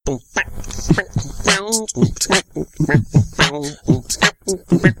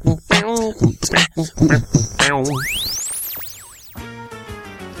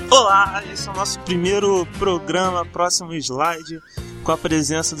Olá, esse é o nosso primeiro programa Próximo Slide, com a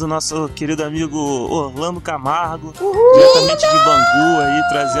presença do nosso querido amigo Orlando Camargo, diretamente de Bangu, aí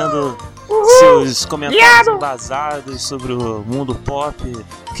trazendo seus comentários embasados sobre o mundo pop,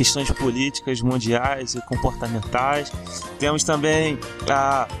 questões políticas mundiais e comportamentais. Temos também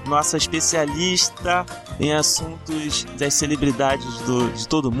a nossa especialista em assuntos das celebridades de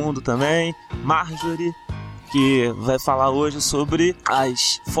todo mundo também, Márjorie, que vai falar hoje sobre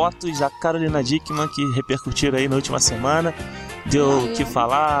as fotos da Carolina Dickman que repercutiram aí na última semana. Deu o que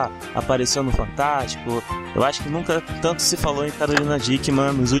falar, apareceu no Fantástico. Eu acho que nunca tanto se falou em Carolina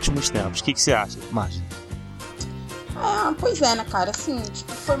Dickman nos últimos tempos. O que você acha, Márcia? Pois é, né, cara? Assim,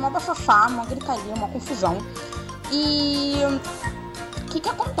 tipo, foi uma bafafá, uma gritaria, uma confusão. E o que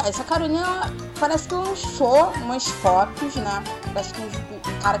acontece? A Carolina parece que lançou umas fotos, né? Parece que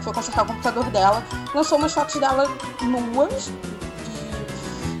o cara que foi consertar o computador dela lançou umas fotos dela nuas,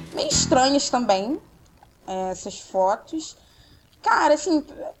 meio estranhas também, essas fotos. Cara, assim,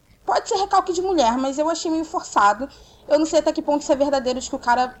 pode ser recalque de mulher, mas eu achei meio forçado. Eu não sei até que ponto isso é verdadeiro, de que o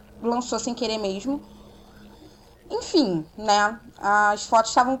cara lançou sem querer mesmo. Enfim, né? As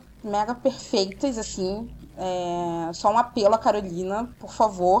fotos estavam mega perfeitas, assim. Só um apelo à Carolina, por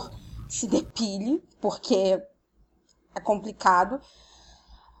favor, se depile, porque é complicado.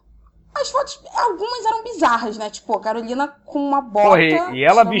 As fotos, algumas eram bizarras, né? Tipo, a Carolina com uma bota... Porra, e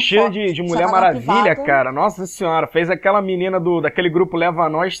ela vestida de Mulher Maravilha, cara. Nossa senhora, fez aquela menina daquele grupo Leva a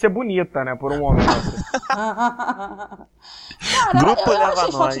Nós ser bonita, né? Por um momento. Cara, Grupo eu Leva achei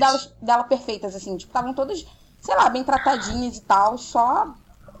as Nós. fotos dela perfeitas, assim. Tipo, estavam todas, sei lá, bem tratadinhas e tal. Só,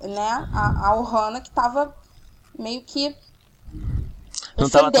 né, a Ohana que tava meio que Não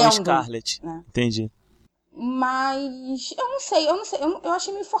tava tão excedendo, Scarlett, né? Entendi. Mas eu não sei, eu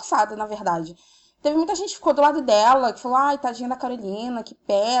achei meio forçado, na verdade. Teve muita gente que ficou do lado dela, que falou, ai, tadinha da Carolina, que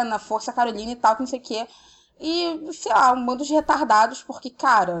pena, força Carolina e tal, que não sei o quê. E, sei lá, um bando de retardados, porque,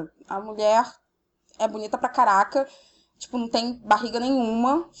 cara, a mulher é bonita pra caraca, tipo, não tem barriga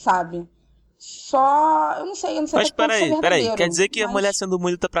nenhuma, sabe? Só, eu não sei Mas até que ponto isso é peraí, verdadeiro. quer dizer que a mulher sendo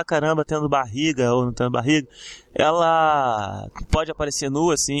bonita pra caramba, tendo barriga ou não tendo barriga, ela pode aparecer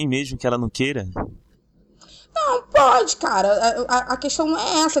nua assim, mesmo que ela não queira? Não, pode, cara. A questão não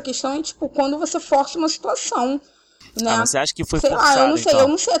é essa. A questão é, tipo, quando você força uma situação, né? Mas você acha que foi sei forçado, lá, então? eu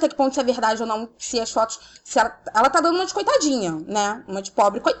não sei até que ponto isso é verdade ou não, se as fotos... Se ela tá dando uma de coitadinha, né? Uma de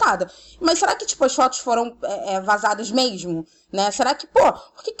pobre coitada. Mas será que, tipo, as fotos foram vazadas mesmo, né? Será que,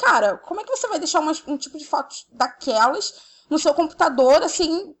 porque, cara, como é que você vai deixar um tipo de foto daquelas no seu computador,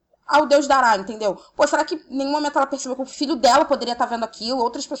 assim... ao Deus dará, entendeu? Será que em nenhum momento ela percebeu que o filho dela poderia estar vendo aquilo,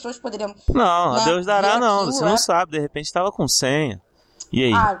 outras pessoas poderiam... Não, né, a Deus dará não, aquilo, você não sabe, de repente estava com senha. E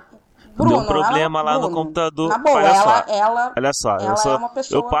aí? Bruno, deu um problema lá no computador. Na boa, olha só, ela é uma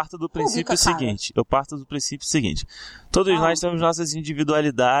pessoa eu parto do princípio pública, seguinte, todos nós temos nossas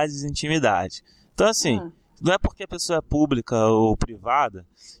individualidades e intimidades. Então assim, não é porque a pessoa é pública ou privada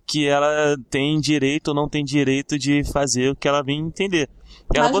que ela tem direito ou não tem direito de fazer o que ela vem entender.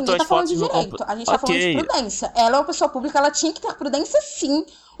 Ela mas botou ninguém tá as falando fotos de no direito, a gente tá Ok. falando de prudência. Ela é uma pessoa pública, ela tinha que ter prudência sim.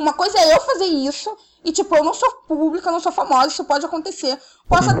 Uma coisa é eu fazer isso, e tipo, eu não sou pública, eu não sou famosa, isso pode acontecer.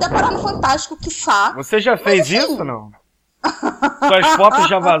 Posso até parar no Fantástico, quiçá. Você já fez assim, isso, não? Suas fotos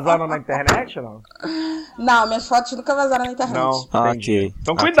já vazaram na internet, não? Não, minhas fotos nunca vazaram na internet. Não, entendi. Ok.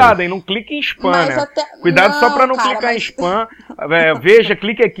 Então cuidado, hein? Não clique em spam, Mas né? até... Cuidado só pra não cara, clicar em mas... spam.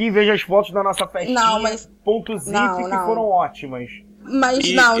 Clique aqui e veja as fotos da nossa festinha. Não, mas... .zip que foram ótimas. Mas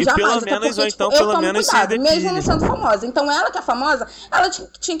E jamais, pelo até menos, porque, ou então, tipo, eu pelo tomo menos cuidado, se mesmo não depile. sendo famosa. Então ela que é famosa, ela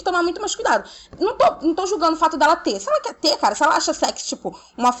tinha que tomar muito mais cuidado. Não tô julgando o fato dela ter. Se ela quer ter, cara, se ela acha sexy, tipo,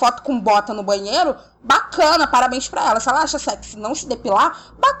 uma foto com bota no banheiro, bacana, parabéns pra ela. Se ela acha sexy não se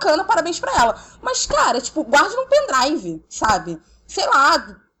depilar, bacana, parabéns pra ela. Mas, cara, tipo, guarde num pendrive, sabe? Sei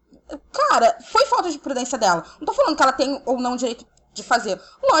lá, cara, foi falta de prudência dela. Não tô falando que ela tem ou não direito de fazer.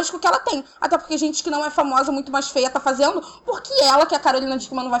 Lógico que ela tem. Até porque gente que não é famosa, muito mais feia, tá fazendo, porque ela, que é a Carolina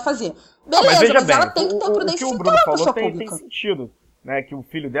Dickman, não vai fazer. Beleza, mas ela tem que ter prudência. O que o Bruno falou tem sentido, né? Que o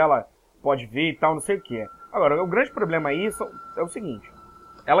filho dela pode ver e tal, não sei o que é. Agora, o grande problema aí é o seguinte.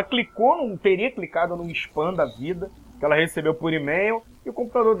 Ela teria clicado num spam da vida, que ela recebeu por e-mail, e o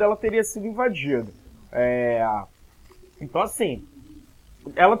computador dela teria sido invadido. Então, assim,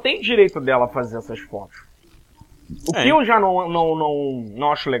 ela tem direito dela a fazer essas fotos. O que eu já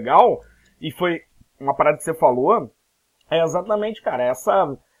não acho legal, e foi uma parada que você falou, é exatamente, cara,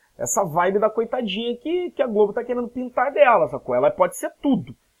 essa vibe da coitadinha que a Globo tá querendo pintar dela, sacou? Ela pode ser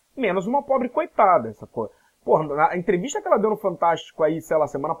tudo. menos uma pobre coitada, essa coisa. Porra, na entrevista que ela deu no Fantástico aí, sei lá,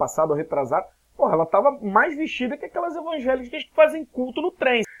 semana passada ou retrasada, porra, ela tava mais vestida que aquelas evangélicas que fazem culto no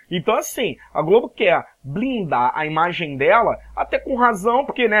trem. Então, assim, a Globo quer blindar a imagem dela, até com razão,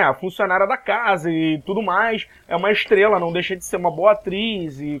 porque, né, a funcionária da casa e tudo mais, é uma estrela, não deixa de ser uma boa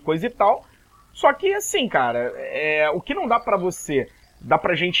atriz e coisa e tal. Só que, assim, cara, o que não dá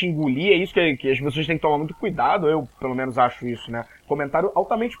pra gente engolir, é isso que as pessoas têm que tomar muito cuidado, eu pelo menos acho isso, né? Comentário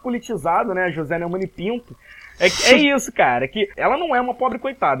altamente politizado, né? José Neumann e Pinto. É isso, cara, que ela não é uma pobre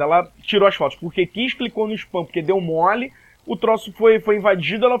coitada, ela tirou as fotos porque quis, clicou no spam porque deu mole, o troço foi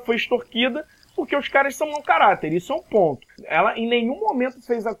invadido, ela foi extorquida, porque os caras são mau caráter, isso é um ponto. Ela em nenhum momento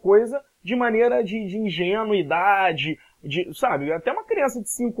fez a coisa de maneira de ingenuidade, sabe? Até uma criança de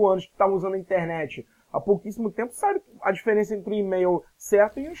 5 anos que estava usando a internet há pouquíssimo tempo sabe a diferença entre o e-mail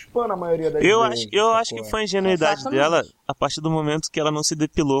certo e o spam na maioria das vezes. Eu acho que foi a ingenuidade dela a partir do momento que ela não se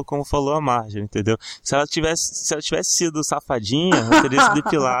depilou, como falou a Márjorie, entendeu? Se ela tivesse sido safadinha, ela teria se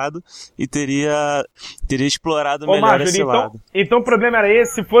depilado e teria explorado melhor Márjorie, esse lado. Então o problema era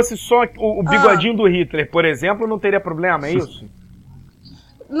esse, se fosse só o bigodinho do Hitler, por exemplo, não teria problema, é isso?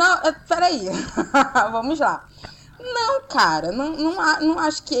 Não, peraí. Vamos lá. Não, cara, não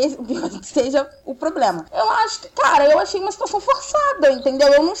acho que esse seja o problema. Eu acho que, cara, eu achei uma situação forçada, entendeu?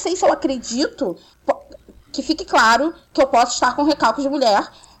 Eu não sei se eu acredito, que fique claro que eu posso estar com recalque de mulher,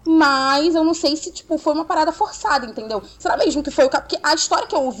 mas eu não sei se, tipo, foi uma parada forçada, entendeu? Será mesmo que foi o cara? Porque a história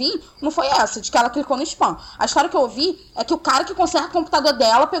que eu ouvi não foi essa, de que ela clicou no spam. A história que eu ouvi é que o cara que conserta o computador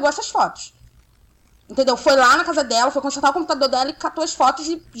dela pegou essas fotos. Entendeu? Foi lá na casa dela, foi consertar o computador dela e catou as fotos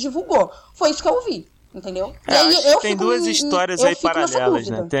e divulgou. Foi isso que eu ouvi. Entendeu? E aí tem duas histórias aí paralelas,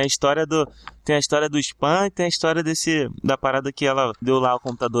 né? Tem a história do spam e tem a história da parada que ela deu lá o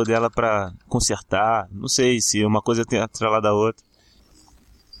computador dela pra consertar. Não sei se uma coisa tem atrelada à outra.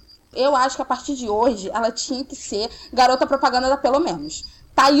 Eu acho que a partir de hoje ela tinha que ser garota propaganda da Pelo Menos.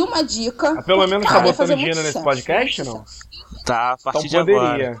 Tá aí uma dica. A Pelo Menos tá botando dinheiro nesse podcast, não? Tá, a partir de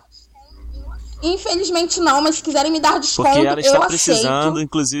agora. Infelizmente não, mas se quiserem me dar desconto, porque ela está eu precisando, aceito,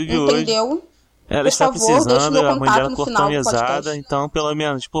 inclusive entendeu? Hoje. Ela por está favor, precisando, a mãe dela cortou a mesada, então pelo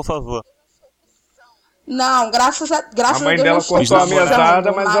menos, por favor. Não, graças a Deus. A mãe dela cortou a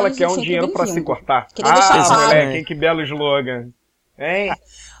mesada, mas ela quer um dinheiro pra se cortar. Moleque, que belo slogan. Hein?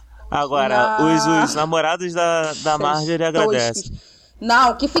 Agora, os namorados da Márjorie agradecem.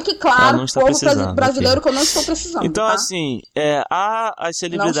 Não, que fique claro, o povo brasileiro, que eu não estou precisando. Então, tá? assim, há as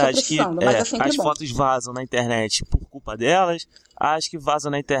celebridades que as fotos vazam na internet por culpa delas, há as que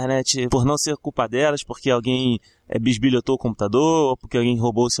vazam na internet por não ser culpa delas, porque alguém bisbilhotou o computador, ou porque alguém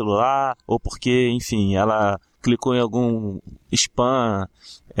roubou o celular, ou porque, enfim, ela clicou em algum spam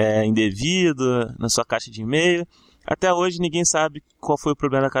indevido na sua caixa de e-mail. Até hoje ninguém sabe qual foi o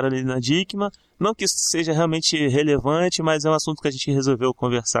problema da Carolina Dickmann. Não que isso seja realmente relevante, mas é um assunto que a gente resolveu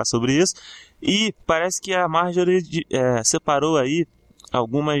conversar sobre isso. E parece que a Márjorie separou aí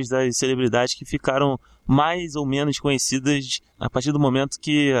algumas das celebridades que ficaram mais ou menos conhecidas a partir do momento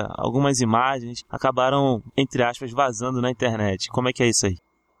que algumas imagens acabaram, entre aspas, vazando na internet. Como é que é isso aí?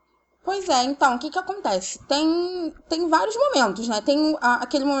 Pois é, então, o que acontece? Tem vários momentos, né? Tem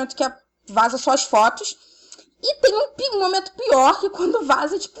aquele momento que vaza só as fotos. E tem um momento pior, que quando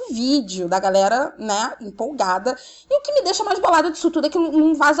vaza, tipo, vídeo da galera, né, empolgada. E o que me deixa mais bolada disso tudo é que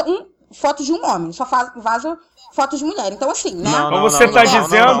não vaza foto de um homem, só vaza fotos de mulher. Então, assim, né? Então você tá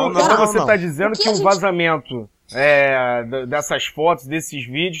dizendo que o vazamento dessas fotos, desses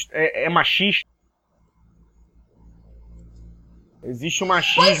vídeos, é machista? Existe um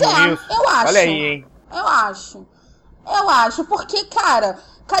machismo nisso? Eu acho. Olha aí, hein? Eu acho, porque, cara,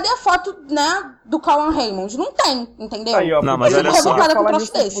 cadê a foto, né, do Cauã Raymond? Não tem, entendeu? Aí, ó, não, mas olha só. Falar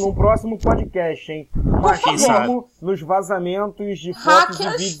disso no próximo podcast, hein? Machismo nos vazamentos de fotos e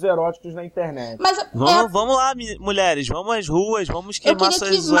vídeos eróticos na internet. Mas vamos lá, mulheres, vamos às ruas, vamos queimar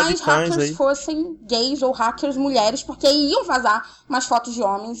suas webcams aí. Eu queria que mais hackers fossem gays ou hackers mulheres, porque aí iam vazar mais fotos de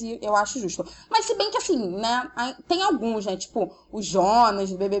homens e eu acho justo. Mas se bem que assim, né, tem alguns, né, tipo o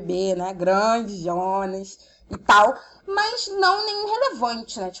Jonas do BBB, né, grande Jonas e tal, mas não nenhum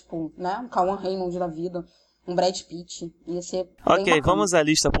relevante, né, tipo, né, um Cauã Raymond da vida, um Brad Pitt, ia ser bem bacana. Vamos à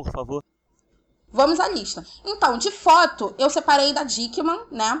lista, por favor. Vamos à lista. Então, de foto, eu separei da Dickmann,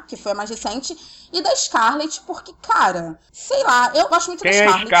 né, que foi a mais recente, e da Scarlett, porque, cara, sei lá, eu gosto muito da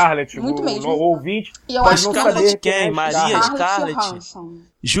Scarlett. Quem é Scarlett? Muito mesmo. O ouvinte e eu pode acho não saber quem? Maria Scarlett? Johansson.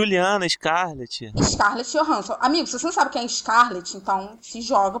 Juliana Scarlett? Scarlett Johansson. Amigo, se você não sabe quem é Scarlett, então se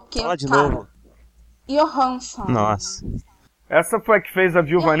joga, porque, fala de cara, novo. Johansson. Nossa. Essa foi a que fez a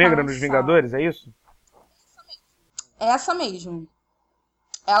Viúva Negra nos Vingadores, é isso? Essa mesmo.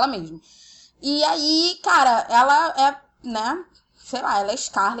 Ela mesma. E aí, cara, ela é, né, sei lá, ela é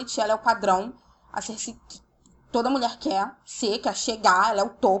Scarlett, ela é o padrão a ser que toda mulher quer ser, quer chegar, ela é o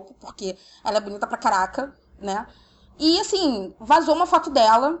topo, porque ela é bonita pra caraca, né? E, assim, vazou uma foto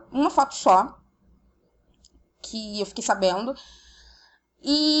dela, uma foto só, que eu fiquei sabendo.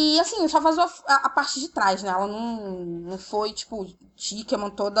 E, assim, só vazou a parte de trás, né? Ela não foi, tipo, Tickman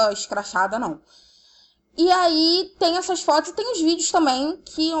toda escrachada, não. E aí tem essas fotos e tem os vídeos também,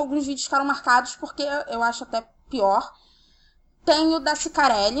 que alguns vídeos ficaram marcados, porque eu acho até pior. Tem o da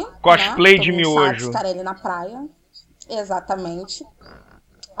Cicarelli. Cosplay, né? de miojo. Cicarelli na praia. Exatamente.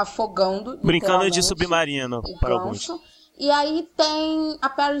 Afogando. Brincando de submarino para alguns. E aí tem a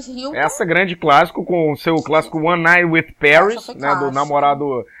Paris Hilton. Essa grande clássico, com o seu clássico One Night with Paris, né, do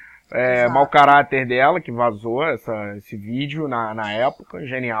namorado mau caráter dela, que vazou esse vídeo na época.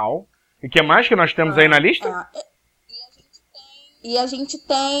 Genial. E o que mais que nós temos aí na lista? E a gente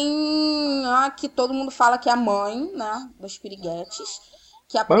tem que todo mundo fala que é a mãe, né, dos piriguetes,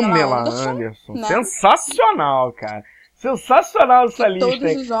 que é a Pamela Anderson. Né? Sensacional, cara. Sensacional essa lista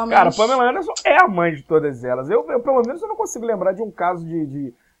aí. Cara, Pamela Anderson é a mãe de todas elas. Eu pelo menos, eu não consigo lembrar de um caso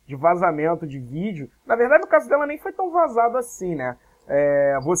de vazamento de vídeo. Na verdade, o caso dela nem foi tão vazado assim, né?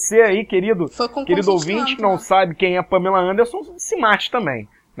 Você aí, querido ouvinte, que não sabe quem é Pamela Anderson, se mate também,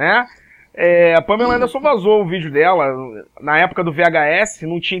 né? A Pamela Anderson vazou o vídeo dela na época do VHS,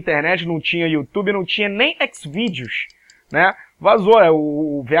 não tinha internet, não tinha YouTube, não tinha nem Xvideos, né? Vazou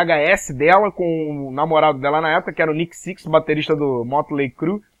o VHS dela com o namorado dela na época, que era o Nick Six, baterista do Motley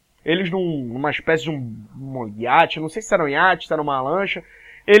Crue. Eles numa espécie de um iate, não sei se era um iate, se era uma lancha.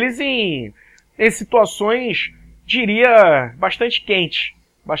 Eles em situações, diria, bastante quentes,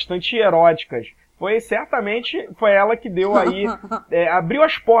 bastante eróticas. Certamente foi ela que deu aí, abriu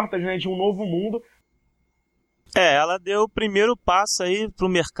as portas, né, de um novo mundo. Ela deu o primeiro passo aí pro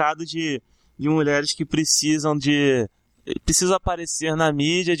mercado de mulheres que precisam aparecer na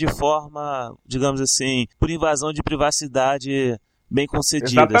mídia de forma, digamos assim, por invasão de privacidade bem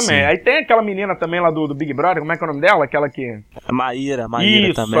concedida. Exatamente. Assim. Aí tem aquela menina também lá do Big Brother, como é que é o nome dela? Aquela que... Maíra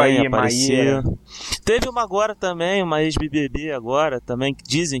isso também aí, apareceu. Maíra. Teve uma agora também, uma ex-BBB agora também, que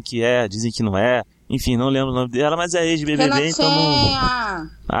dizem que que não é. Enfim, não lembro o nome dela, mas é ex-BBB, então não...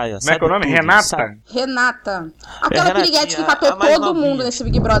 Como é que é o nome? Renata? Renata. Aquela piriguete que catou todo mundo nesse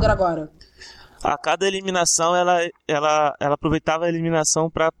Big Brother agora. A cada eliminação, ela aproveitava a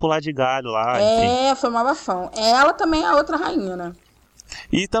eliminação pra pular de galho lá. Enfim. Foi uma bafão. Ela também é a outra rainha, né?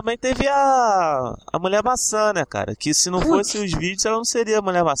 E também teve a Mulher Maçã, né, cara? Que se não fosse os vídeos, ela não seria a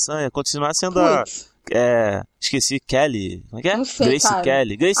Mulher Maçã. Ia continuar sendo esqueci, Kelly. Como é que é? Não sei, Grace cara.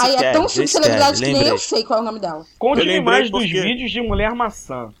 Kelly. É tão subcelebridade que nem eu sei qual é o nome dela. Conte-me mais dos vídeos de Mulher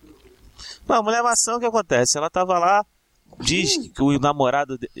Maçã. Não, a Mulher Maçã, o que acontece? Ela tava lá, diz que o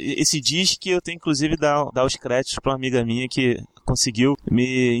namorado... Esse diz que eu tenho, inclusive, dar os créditos pra uma amiga minha que conseguiu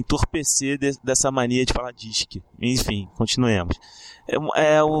me entorpecer dessa mania de falar disque. Enfim, continuemos.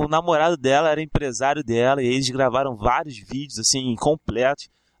 O namorado dela era empresário dela e eles gravaram vários vídeos, assim, completos.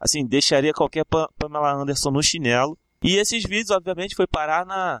 Assim, deixaria qualquer Pamela Anderson no chinelo. E esses vídeos, obviamente, foi parar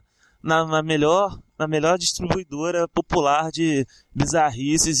na melhor distribuidora popular de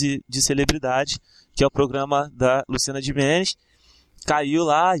bizarrices e de celebridades, que é o programa da Luciana Gimenez. Caiu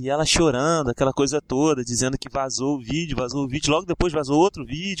lá e ela chorando, aquela coisa toda, dizendo que vazou o vídeo. Logo depois vazou outro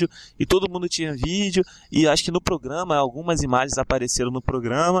vídeo e todo mundo tinha vídeo. E acho que no programa, algumas imagens apareceram no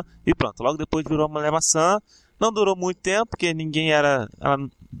programa e pronto. Logo depois virou a Mulher Maçã. Não durou muito tempo, porque ela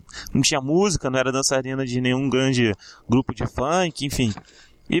não tinha música, não era dançarina de nenhum grande grupo de funk, enfim.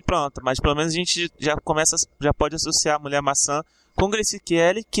 E pronto, mas pelo menos a gente já pode associar a Mulher Maçã com Grace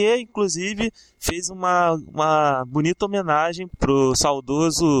Kelly, que inclusive fez uma bonita homenagem pro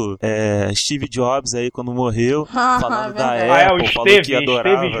saudoso Steve Jobs aí quando morreu, falando da Apple, falou que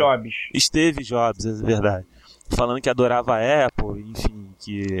adorava. Steve Jobs, é verdade. Falando que adorava a Apple, enfim,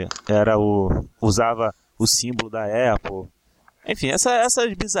 que usava o símbolo da Apple. Enfim,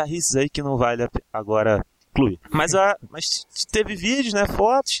 essas bizarrices aí que não vale agora incluir. Mas teve vídeos, né,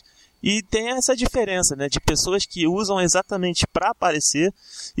 fotos, e tem essa diferença, né, de pessoas que usam exatamente para aparecer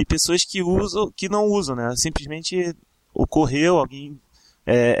e pessoas que não usam, né, simplesmente ocorreu, alguém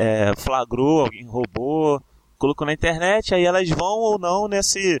flagrou, alguém roubou, colocou na internet, aí elas vão ou não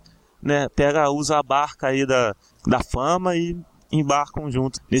nesse, né, usa a barca aí da fama e embarcam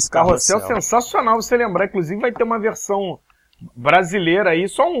junto nesse carrossel. Sensacional você lembrar, inclusive vai ter uma versão brasileira aí,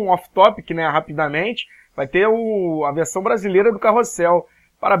 só um off-topic, né, rapidamente, vai ter a versão brasileira do Carrossel.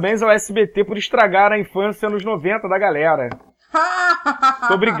 Parabéns ao SBT por estragar a infância nos 90 da galera.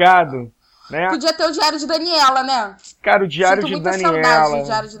 Muito obrigado. né? Podia ter o Diário de Daniela, né? Cara, o Diário de Daniela. Saudade do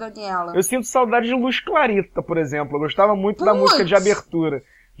Diário de Daniela. Eu sinto saudade de Luz Clarita, por exemplo. Eu gostava muito da música de abertura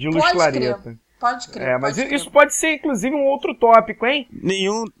de Luz Clarita. Pode crer. Mas isso pode ser, inclusive, um outro tópico, hein?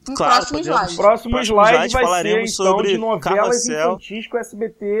 Claro, próximo slide. Próximo slide vai ser, então, sobre de novelas Carrossel. infantis que o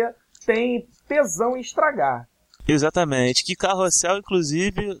SBT tem tesão em estragar. Exatamente. Que Carrossel,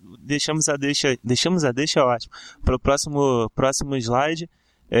 inclusive, deixamos a deixa ótimo, para o próximo slide.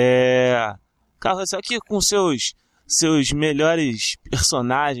 Carrossel que com seus melhores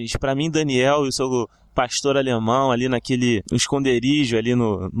personagens, para mim, Daniel e o seu pastor alemão ali naquele esconderijo ali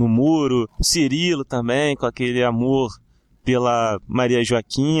no muro, o Cirilo também, com aquele amor pela Maria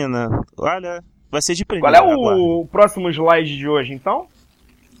Joaquina. Olha, vai ser de primeira. Qual é o próximo slide de hoje, então?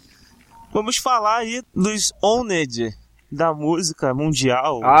 Vamos falar aí dos Owned da música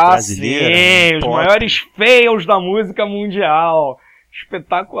mundial brasileira. Sim, os maiores fails da música mundial.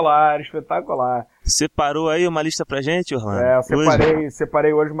 Espetacular, espetacular. Separou aí uma lista pra gente, Orlando?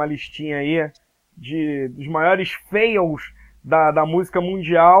 Separei hoje uma listinha aí dos maiores fails da música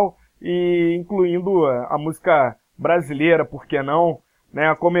mundial, e incluindo a música brasileira, por que não?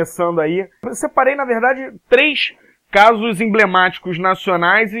 Né? Começando aí. Eu separei, na verdade, 3 casos emblemáticos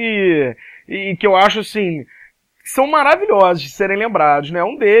nacionais e que eu acho, assim, que são maravilhosos de serem lembrados, né?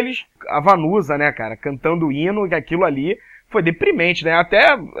 Um deles, a Vanusa, né, cara, cantando o hino, que aquilo ali foi deprimente, né?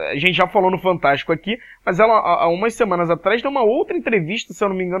 Até a gente já falou no Fantástico aqui, mas ela, há umas semanas atrás, deu uma outra entrevista, se eu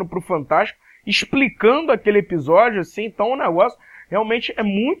não me engano, pro Fantástico, explicando aquele episódio, assim. Então o negócio realmente é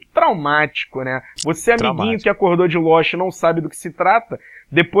muito traumático, né? Você, amiguinho que acordou de Lost e não sabe do que se trata,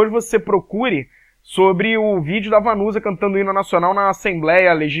 depois você procure sobre o vídeo da Vanusa cantando o hino nacional na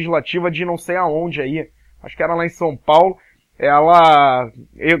Assembleia Legislativa de não sei aonde aí. Acho que era lá em São Paulo. Ela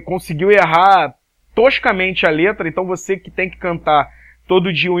conseguiu errar toscamente a letra, então você que tem que cantar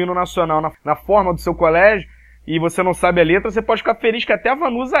todo dia o hino nacional na forma do seu colégio e você não sabe a letra, você pode ficar feliz que até a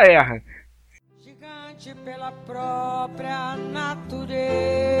Vanusa erra. Gigante pela própria natureza,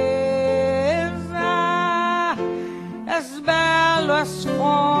 és belo, és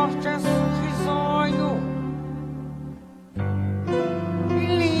forte, és risonho e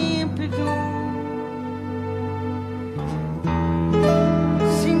límpido.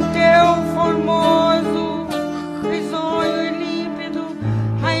 Sim, teu formoso, risonho e límpido,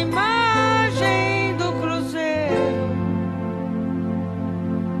 a imagem do cruzeiro.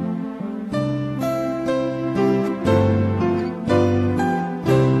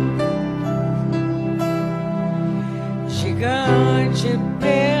 Gigante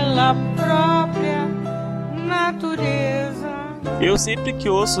pela própria natureza. Eu sempre que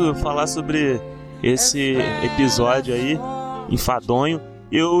ouço falar sobre esse episódio aí, enfadonho,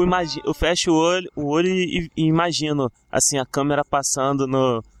 eu fecho o olho e imagino, assim, a câmera passando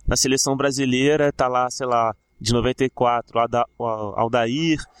na seleção brasileira, tá lá, sei lá, de 94, o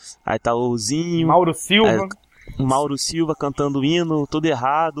Aldair, aí tá o Zinho, Mauro Silva cantando o hino, todo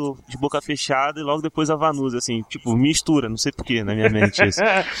errado, de boca fechada, e logo depois a Vanusa, assim, tipo, mistura, não sei porquê, na minha mente isso.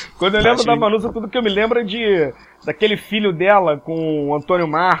 Quando eu lembro da Vanusa, tudo que eu me lembro é daquele filho dela com o Antônio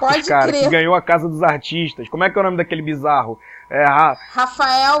Marcos, que ganhou a Casa dos Artistas. Como é que é o nome daquele bizarro?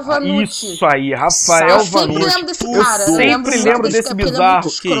 Rafael Vanucci. Isso aí, Rafael Vanucci. Eu sempre lembro desse cara. Eu sempre lembro desse bizarro.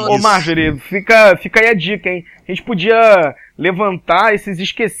 Ô, Márjorie, fica aí a dica, hein? A gente podia levantar esses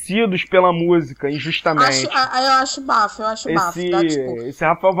esquecidos pela música, injustamente. Eu acho bafo. Esse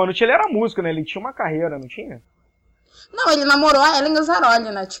Rafael Vanucci, ele era músico, né? Ele tinha uma carreira, não tinha? Não, ele namorou a Ellen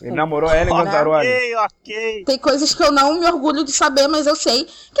Gazzaroli, né? Tipo, ele namorou a Ellen Gazzaroli. Ok. Tem coisas que eu não me orgulho de saber, mas eu sei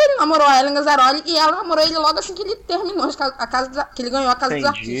que ele namorou a Ellen Gazzaroli e ela namorou ele logo assim que ele terminou que ele ganhou a Casa dos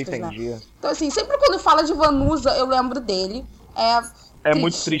Artistas, né? Então, assim, sempre quando fala de Vanusa, eu lembro dele. É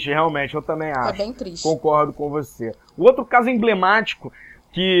muito triste, realmente, eu também acho. É bem triste. Concordo com você. O outro caso emblemático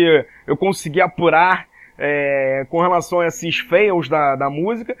que eu consegui apurar com relação a esses fails da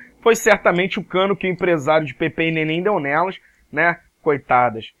música foi certamente o cano que o empresário de Pepe e Neném deu nelas, né?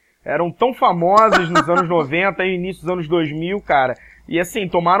 Coitadas. Eram tão famosas nos anos 90 e início dos anos 2000, cara. E assim,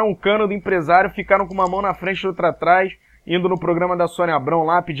 tomaram o cano do empresário, ficaram com uma mão na frente e outra atrás, indo no programa da Sônia Abrão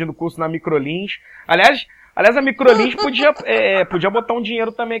lá, pedindo curso na Microlins. Aliás, a Microlins podia botar um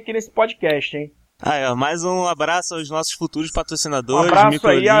dinheiro também aqui nesse podcast, hein? Mais um abraço aos nossos futuros patrocinadores. Um abraço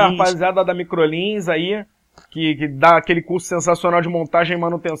aí à rapaziada da Microlins aí, que dá aquele curso sensacional de montagem e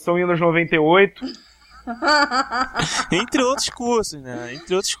manutenção Windows 98. Entre outros cursos, né?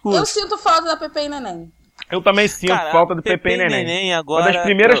 Eu sinto falta da Pepe e Neném. Eu também sinto falta do Pepe e Neném. Agora, uma das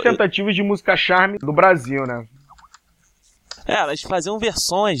primeiras tentativas de música charme do Brasil, né? Elas faziam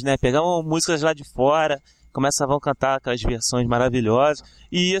versões, né? Pegavam músicas lá de fora, começavam a cantar aquelas versões maravilhosas.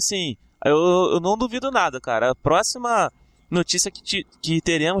 E assim, Eu não duvido nada, cara. A próxima notícia que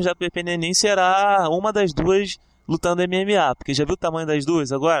teremos da Pepe Neném será uma das duas lutando MMA. Porque já viu o tamanho das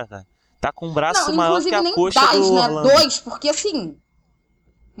duas agora, cara? Tá com um braço maior que a coxa do Orlando. Né? 2, porque assim...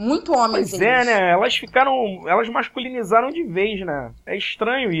 Muito homens. Pois é, né? Elas masculinizaram de vez, né? É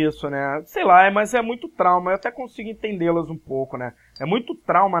estranho isso, né? Sei lá, mas é muito trauma. Eu até consigo entendê-las um pouco, né? É muito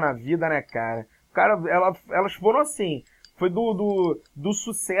trauma na vida, né, cara? Elas foram assim. Foi do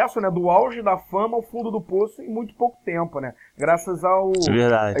sucesso, né? Do auge da fama ao fundo do poço em muito pouco tempo, né? Graças a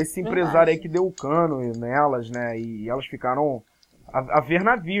esse empresário aí que deu o cano nelas, né? E elas ficaram a ver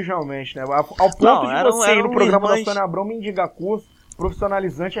navios, realmente, né? Ao ponto de você ir no programa da Sônia Abrão mendigar curso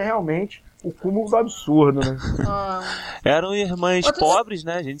profissionalizante é realmente o cúmulo do absurdo, né? Eram irmãs pobres,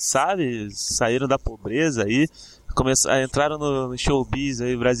 né? A gente sabe, saíram da pobreza aí, entraram no showbiz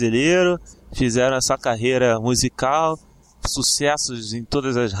aí brasileiro, fizeram a sua carreira musical, sucessos em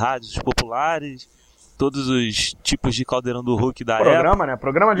todas as rádios populares, todos os tipos de caldeirão do Hulk da época. Né?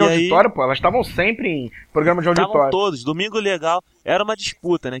 Programa de auditório, pô, elas estavam sempre em programa de auditório. Estavam todos, Domingo Legal, era uma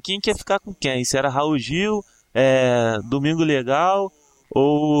disputa, né? Quem quer ficar com quem? Se era Raul Gil, Domingo Legal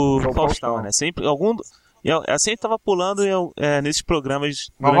ou Faustão, né? Sempre sempre tava pulando nesses programas.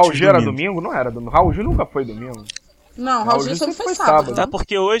 Mas o Raul Gil era domingo? Não era domingo. Raul Gil nunca foi domingo. Não, Raul Gil sempre foi sábado. Tá,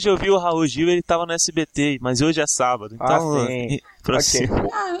 porque hoje eu vi o Raul Gil, ele tava no SBT, mas hoje é sábado. Então, sim.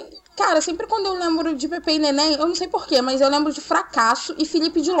 Cara, sempre quando eu lembro de Pepe e Neném, eu não sei porquê, mas eu lembro de Fracasso e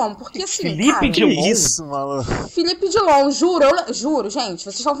Felipe Dilon. Porque assim, Felipe Dilon? Que isso, maluco? Felipe Dilon, juro, gente.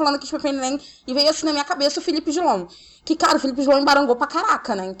 Vocês estão falando aqui de Pepe e Neném e veio assim na minha cabeça o Felipe Dilon. Que, cara, o Felipe Dilon embarangou pra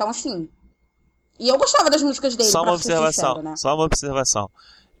caraca, né? Então, assim... E eu gostava das músicas dele, Só uma observação.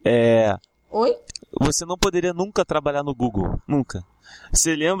 Oi? Você não poderia nunca trabalhar no Google. Nunca.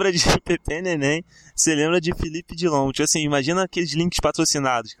 Você lembra de Pepe e Neném, você lembra de Felipe Dilon. Tipo assim, imagina aqueles links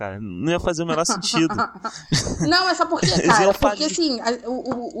patrocinados, cara. Não ia fazer o menor sentido. Não, é só porque, cara, porque assim,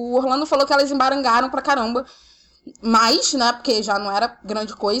 o Orlando falou que elas embarangaram pra caramba. Mas, né, porque já não era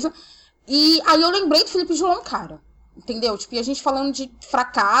grande coisa. E aí eu lembrei do Felipe Dilon, cara. Entendeu? Tipo, e a gente falando de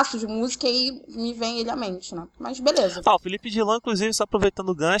fracasso, de música, aí me vem ele à mente, né? Mas beleza. O Felipe Dilon, inclusive, só aproveitando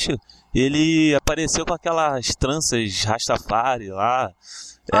o gancho, ele apareceu com aquelas tranças Rastafari lá.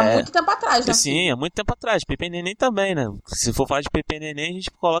 Há muito tempo atrás, né? Sim, há muito tempo atrás. Pepe e Neném também, né? Se for falar de Pepe e Neném, a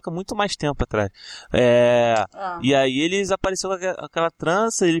gente coloca muito mais tempo atrás. E aí eles apareceu com aquela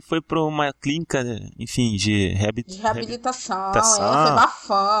trança, ele foi pra uma clínica, enfim, de reabilitação. Foi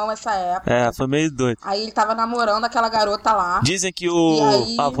bafão essa época. Foi meio doido. Aí ele tava namorando aquela garota lá. Dizem que o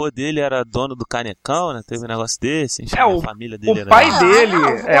avô dele era dono do Canecão, né? Teve um negócio desse. Enfim, a família dele o pai dele,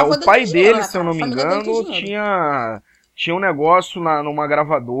 o pai dele, se eu não me engano, tinha um negócio numa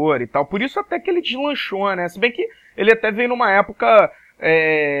gravadora e tal. Por isso até que ele deslanchou, né? Se bem que ele até veio numa época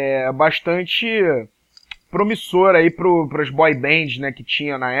bastante promissora aí pras boy bands, né? Que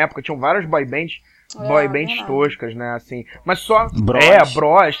tinha na época. Tinham várias boy bands toscas, né? Assim. Mas só...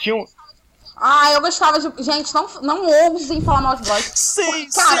 Bros. Tinham... eu gostava de... Gente, não ousem falar mal de Bros. Sim,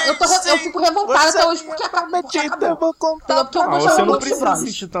 cara, eu fico revoltada até hoje porque acabou. Você não precisa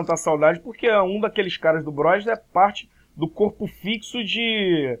sentir tanta saudade porque um daqueles caras do Bros é parte do corpo fixo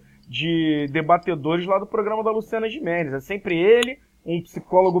de debatedores lá do programa da Luciana Gimenez. É sempre ele, um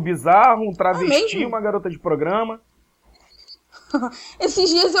psicólogo bizarro, um travesti, uma garota de programa. Esses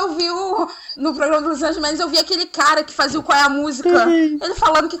dias eu vi no programa do Luciana Gimenez, eu vi aquele cara que fazia o Qual é a Música, ele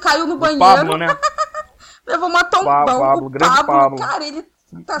falando que caiu no banheiro. Pablo, né? Levou uma tombão. Grande Pablo. Cara, ele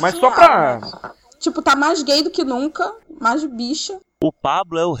tá Mas só pra... Tipo, tá mais gay do que nunca, mais bicha. O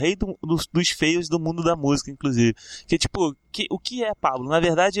Pablo é o rei dos feios do mundo da música, inclusive. Que tipo, o que é Pablo? Na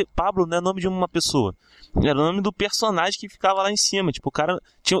verdade, Pablo não é nome de uma pessoa. Era o nome do personagem que ficava lá em cima. Tipo, o cara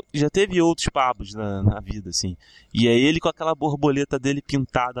já teve outros Pablos na vida, assim. E é ele com aquela borboleta dele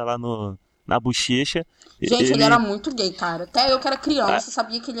pintada lá na bochecha. Gente, ele era muito gay, cara. Até eu que era criança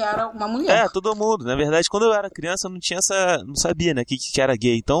sabia que ele era uma mulher. Todo mundo. Na verdade, quando eu era criança, eu não sabia, né, que era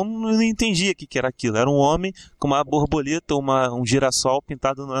gay. Então, não entendia o que era aquilo. Era um homem com uma borboleta, um girassol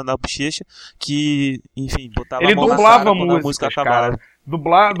pintado na bochecha, que, enfim, botava ele a mão na cara quando a música acabava.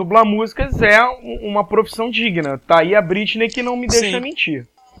 Dublar músicas é uma profissão digna. Tá aí a Britney que não me deixa mentir.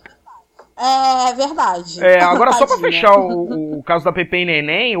 É verdade. Agora só pra fechar o caso da Pepe e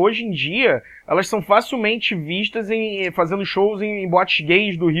Neném, hoje em dia, elas são facilmente vistas fazendo shows em boates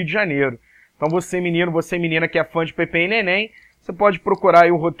gays do Rio de Janeiro. Então você menina que é fã de Pepe e Neném, você pode procurar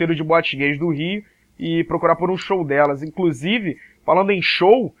aí o roteiro de boates gays do Rio e procurar por um show delas. Inclusive, falando em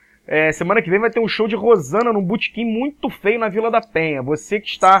show, semana que vem vai ter um show de Rosana num botequim muito feio na Vila da Penha. Você que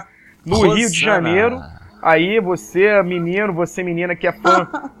está no Rio de Janeiro... Aí você, menino, você menina que é fã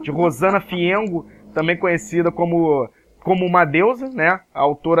de Rosana Fiengo, também conhecida como uma deusa, né? A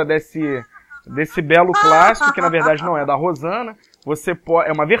autora desse belo clássico, que na verdade não é da Rosana.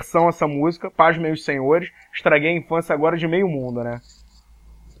 É uma versão essa música, Paz, meus senhores. Estraguei a infância agora de meio mundo, né?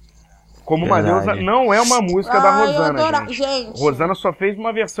 Como uma deusa não é uma música da Rosana, gente. Rosana só fez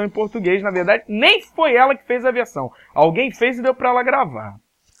uma versão em português, na verdade, nem foi ela que fez a versão. Alguém fez e deu pra ela gravar.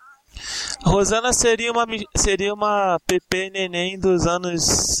 Rosana seria uma Pepe Neném dos anos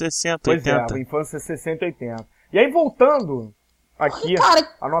 60, 80. Pois é, infância 60 e 80. E aí, voltando aqui,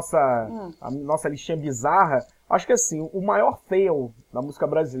 a nossa listinha bizarra, acho que assim, o maior fail da música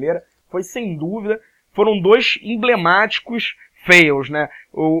brasileira foi, sem dúvida, foram 2 emblemáticos fails, né?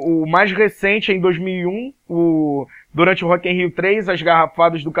 O mais recente, em 2001, durante o Rock in Rio 3, as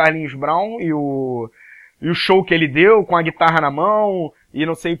garrafadas do Carlinhos Brown e o show que ele deu, com a guitarra na mão, e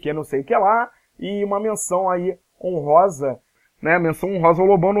não sei o que lá, e uma menção aí honrosa, né? Menção honrosa ao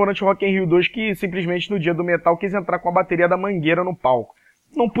Lobão durante o Rock in Rio 2, que simplesmente no dia do metal quis entrar com a bateria da Mangueira no palco.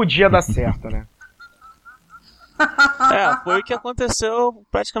 Não podia dar certo, né? Foi o que aconteceu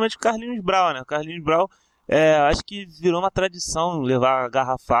praticamente com o Carlinhos Brown, né? O Carlinhos Brown, acho que virou uma tradição levar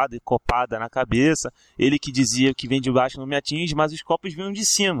garrafada e copada na cabeça. Ele que dizia que vem de baixo não me atinge, mas os copos vinham de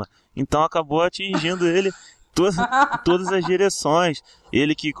cima. Então acabou atingindo ele todas as direções.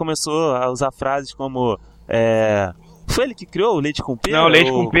 Ele que começou a usar frases como... Foi ele que criou o leite com pera? Não, o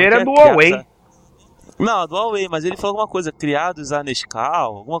leite com pera é do Huawei. Não, do Huawei, mas ele falou alguma coisa, criados a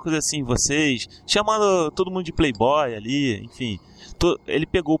Nescau, alguma coisa assim, vocês, chamando todo mundo de playboy ali, enfim. Ele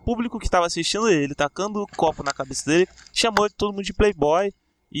pegou o público que estava assistindo ele, tacando o copo na cabeça dele, chamou todo mundo de playboy,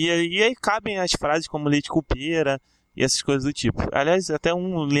 e aí cabem as frases como leite com pera e essas coisas do tipo. Aliás, até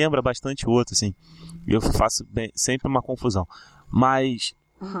um lembra bastante o outro, assim. Eu faço sempre uma confusão. Mas...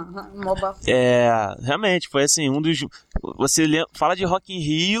 realmente, foi assim, você fala de Rock in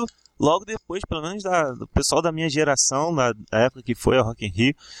Rio, logo depois, pelo menos do pessoal da minha geração, da época que foi a Rock in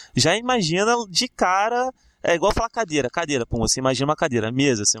Rio, já imagina de cara, é igual falar cadeira, pô, você imagina uma cadeira,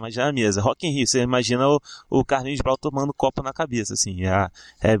 mesa, você imagina a mesa, Rock in Rio, você imagina o Carlinhos Brown tomando copo na cabeça, assim,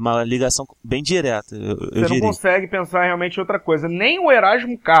 é uma ligação bem direta, eu Você não consegue pensar realmente em outra coisa, nem o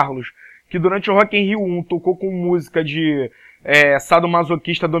Erasmo Carlos, que durante o Rock in Rio 1 tocou com música de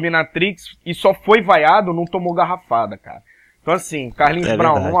sadomasoquista dominatrix e só foi vaiado, não tomou garrafada, cara. Então assim, Carlinhos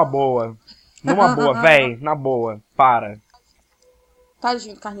Brown, verdade. numa boa, véi, na boa, para.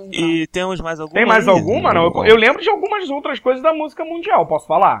 Tadinho, Carlinhos Brown. E temos mais alguma? Tem mais alguma? Não, eu lembro de algumas outras coisas da música mundial, posso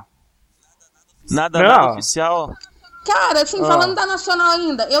falar? Nada oficial? Cara, assim, falando da nacional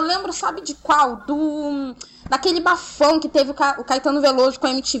ainda, eu lembro, sabe de qual? Daquele bafão que teve o Caetano Veloso com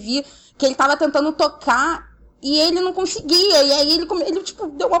a MTV, que ele tava tentando tocar e ele não conseguia, e aí ele tipo,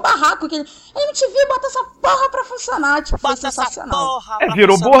 deu uma barraco, que MTV, bota essa porra pra funcionar, tipo, foi sensacional.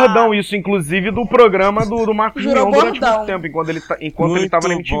 Virou bordão isso, inclusive, do programa do Marcos Mion durante muito tempo, enquanto ele tava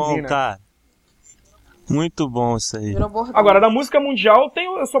na MTV, bom, né? Cara. Muito bom isso aí. Agora, da música mundial,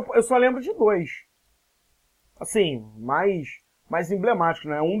 eu só lembro de 2. Assim, mais emblemáticos,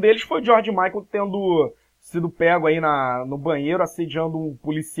 né? Um deles foi o George Michael tendo sido pego aí no banheiro, assediando um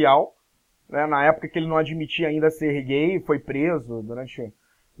policial, né, na época que ele não admitia ainda ser gay, foi preso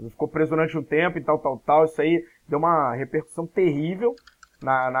ficou preso durante um tempo e tal, isso aí deu uma repercussão terrível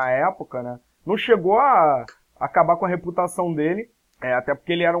na época, né, não chegou a acabar com a reputação dele, até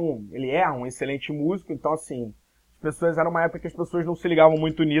porque ele é um excelente músico, então assim, era uma época que as pessoas não se ligavam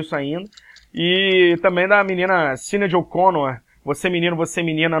muito nisso ainda, e também da menina Sinéad O'Connor, você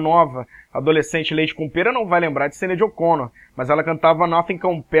menina nova, adolescente leite com pera, não vai lembrar de Sinéad O'Connor, mas ela cantava Nothing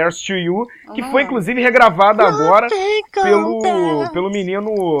Compares to You, que foi inclusive regravada agora pelo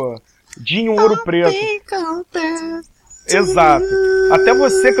menino Dinho Ouro Preto. Exato. Até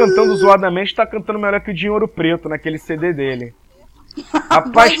você cantando zoadamente tá cantando melhor que o Dinho Ouro Preto naquele CD dele.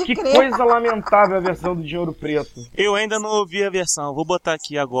 Rapaz, que coisa lamentável a versão do Dinho Ouro Preto. Eu ainda não ouvi a versão, vou botar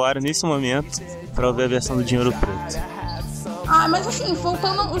aqui agora, nesse momento, pra ouvir a versão do Dinho Ouro Preto. Mas assim,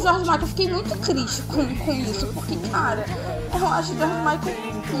 voltando ao George Michael, eu fiquei muito triste com isso, porque, cara, eu acho o George Michael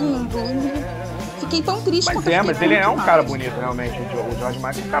lindo. Fiquei tão triste porque mas ele é um cara bonito, realmente. O George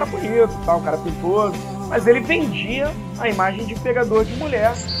Michael é um cara bonito, um cara pintoso, mas ele vendia a imagem de pegador de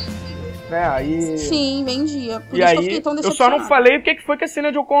mulher. Né? Aí... Sim, vendia. Por e isso aí, que eu fiquei tão eu só não falei o que foi que a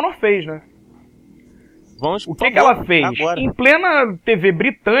Sinéad O'Connor fez, né? O que ela fez? Agora. Em plena TV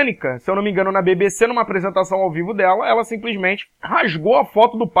britânica, se eu não me engano, na BBC, numa apresentação ao vivo dela, ela simplesmente rasgou a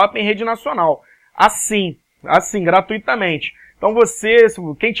foto do Papa em rede nacional. Assim, gratuitamente. Então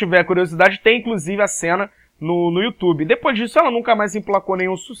quem tiver curiosidade, tem inclusive a cena no YouTube. Depois disso, ela nunca mais emplacou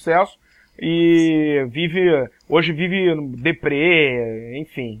nenhum sucesso. e hoje vive deprê,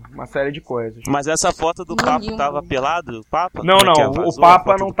 enfim, uma série de coisas. Mas essa foto do Papa tava pelado? O Papa? Não, o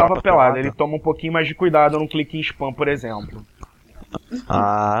Papa não tava pelado. pelada? Ele toma um pouquinho mais de cuidado no clique em spam, por exemplo.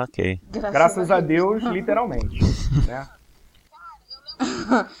 Ah, ok. Graças a Deus, literalmente, né?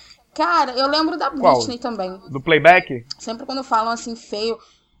 Cara, eu lembro da Qual? Britney também. Do playback? Sempre quando falam assim feio,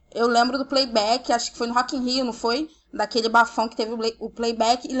 eu lembro do playback, acho que foi no Rock in Rio, não foi? Daquele bafão que teve o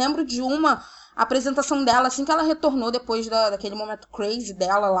playback. E lembro de uma apresentação dela, assim que ela retornou depois daquele momento crazy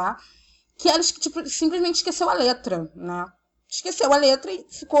dela lá, que ela tipo, simplesmente esqueceu a letra, né? Esqueceu a letra e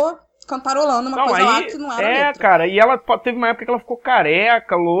ficou cantarolando uma coisa lá que não era letra. Cara, e ela teve uma época que ela ficou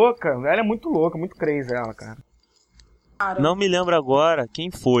careca, louca. Ela é muito louca, muito crazy ela, cara. Não me lembro agora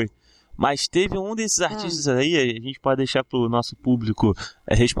quem foi, mas teve um desses artistas aí, a gente pode deixar pro nosso público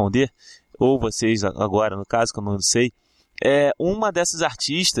responder, ou vocês agora, no caso, que eu não sei. Uma dessas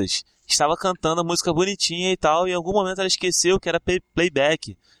artistas estava cantando a música bonitinha e tal, e em algum momento ela esqueceu que era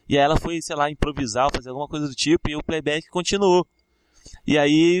playback. E aí ela foi, sei lá, improvisar, fazer alguma coisa do tipo, e o playback continuou. E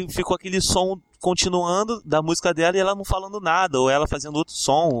aí ficou aquele som continuando da música dela e ela não falando nada, ou ela fazendo outro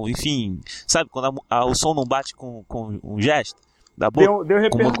som, enfim, sabe, quando o som não bate com um gesto da boca. Deu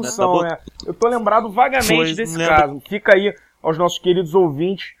repercussão, né? Eu tô lembrado vagamente desse caso. Fica aí aos nossos queridos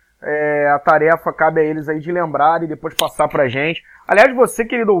ouvintes, a tarefa cabe a eles aí de lembrar e depois passar pra gente. Aliás, você,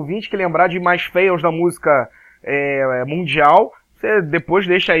 querido ouvinte, que lembrar de mais fails da música mundial, você depois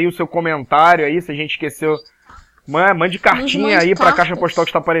deixa aí o seu comentário aí, se a gente esqueceu. Mande cartinha aí pra caixa postal que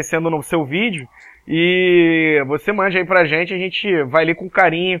está aparecendo no seu vídeo. E você mande aí pra gente, a gente vai ler com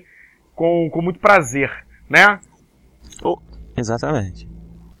carinho, com muito prazer, né? Exatamente.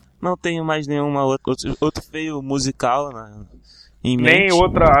 Não tenho mais nenhuma outro feio musical em mente. Nem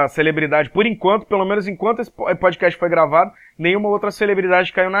outra celebridade. Por enquanto, pelo menos enquanto esse podcast foi gravado, nenhuma outra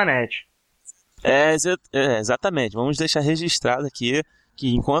celebridade caiu na net. Exatamente. Vamos deixar registrado aqui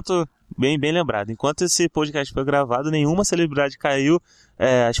que enquanto... Bem lembrado. Enquanto esse podcast foi gravado, nenhuma celebridade caiu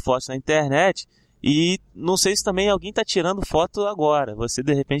as fotos na internet. E não sei se também alguém está tirando foto agora. Você,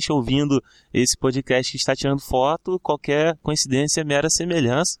 de repente, ouvindo esse podcast que está tirando foto, qualquer coincidência é mera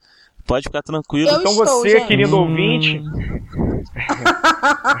semelhança. Pode ficar tranquilo. Então você, querido ouvinte...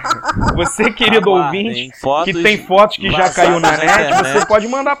 Você, querido ouvinte, que tem fotos que já caiu na net, você pode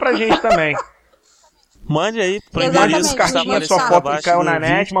mandar pra gente também. Mande aí, mande as cartinhas, sua foto que caiu na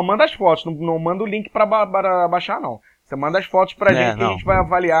net, mas manda as fotos, não manda o link pra baixar, não. Você manda as fotos pra gente que a gente vai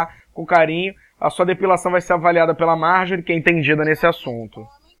avaliar com carinho. A sua depilação vai ser avaliada pela Márjorie, que é entendida nesse assunto.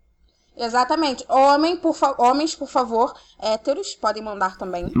 Exatamente. Homens, por favor, héteros, podem mandar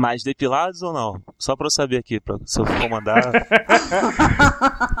também. Mas depilados ou não? Só pra eu saber aqui, se eu for mandar...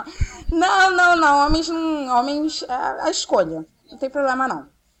 Não. Homens, a escolha. Não tem problema, não.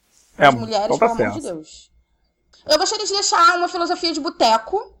 As mulheres, pelo amor de Deus. Eu gostaria de deixar uma filosofia de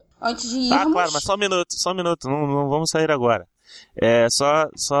boteco antes de irmos. Tá, claro, mas só um minuto. Não vamos sair agora.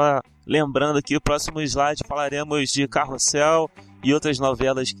 Só lembrando aqui, o próximo slide falaremos de Carrossel e outras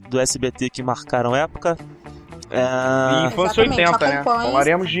novelas do SBT que marcaram época. Infância 80, né?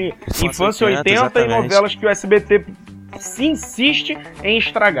 Falaremos de Infância 80 e novelas que o SBT se insiste em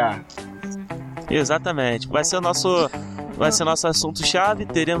estragar. Exatamente. Vai ser nosso assunto-chave.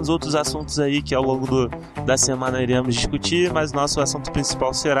 Teremos outros assuntos aí que ao longo da semana iremos discutir, mas nosso assunto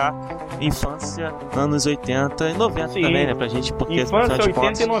principal será infância, anos 80 e 90. Sim. Também, né? Pra gente, porque infância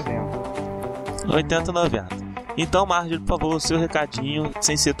 80 e 90. 80 e 90. Então, Márjorie, por favor, o seu recadinho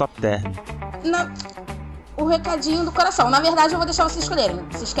sem ser top term. O recadinho do coração. Na verdade, eu vou deixar vocês escolherem.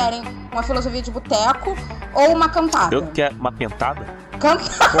 Vocês querem uma filosofia de boteco ou uma cantada? Eu quero uma pentada?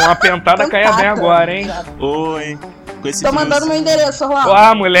 Com uma pentada caia bem agora, hein? Oi. Tô mandando meu endereço,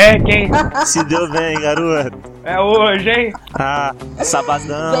 Orlando. Moleque, hein? Se deu bem, garoto. É hoje, hein?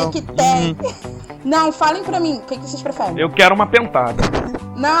 Sabadão. Bem que tem. Não, falem pra mim, o que vocês preferem? Eu quero uma pentada.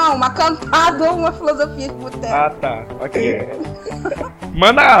 Não, uma cantada ou uma filosofia de boteco. Ah, tá. Ok.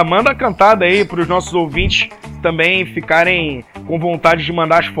 Manda a cantada aí pros nossos ouvintes também ficarem com vontade de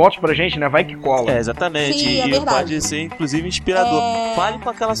mandar as fotos pra gente, né? Vai que cola. Exatamente. Sim, e pode ser, inclusive, inspirador. Fale com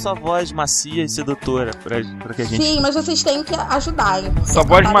aquela sua voz macia e sedutora pra que a gente... Sim, mas vocês têm que ajudar, hein? Sua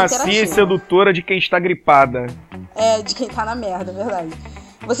voz macia e sedutora de quem está gripada. De quem tá na merda, é verdade.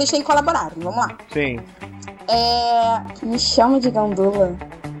 Vocês têm que colaborar, vamos lá. Sim. Me chama de Gandula.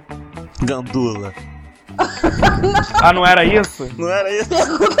 Gandula. Não era isso? Não era isso?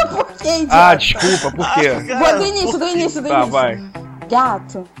 Pergunta por quê, idiota. Desculpa, por quê? Vou do início. Tá, vai.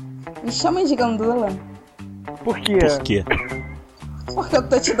 Gato, me chama de Gandula. Por quê? Por quê? Porque eu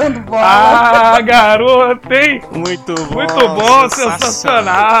tô te dando bola. Ah, garoto, hein? Muito bom. Muito bom,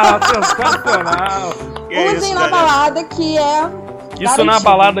 sensacional. Sensacional. Usem na balada que é. Isso garantido. na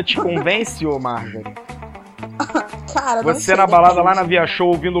balada te convence, ô Márjorie? Cara, Você na balada lá na Via Show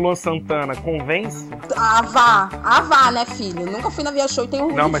ouvindo Luan Santana, convence? Vá, né, filho? Nunca fui na Via Show e tenho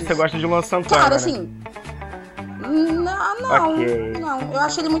orgulho Não, mas disso. você gosta de Luan Santana, Cara, né? assim... Não, Ok. não. Eu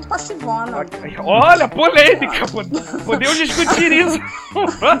acho ele muito passivona. Olha, polêmica. Podemos discutir isso no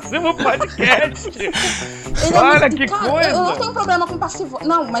próximo podcast. Olha que coisa. Eu não tenho problema com passivona.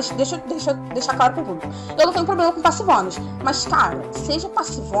 Não, mas deixa eu deixar claro pro público. Eu não tenho problema com passivonas. Mas, cara, seja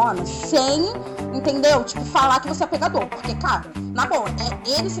passivona sem, entendeu? Tipo, falar que você é pegador. Porque, cara, na boa,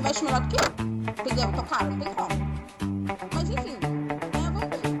 ele se veste melhor do que eu. Entendeu? Então, cara, não tem como.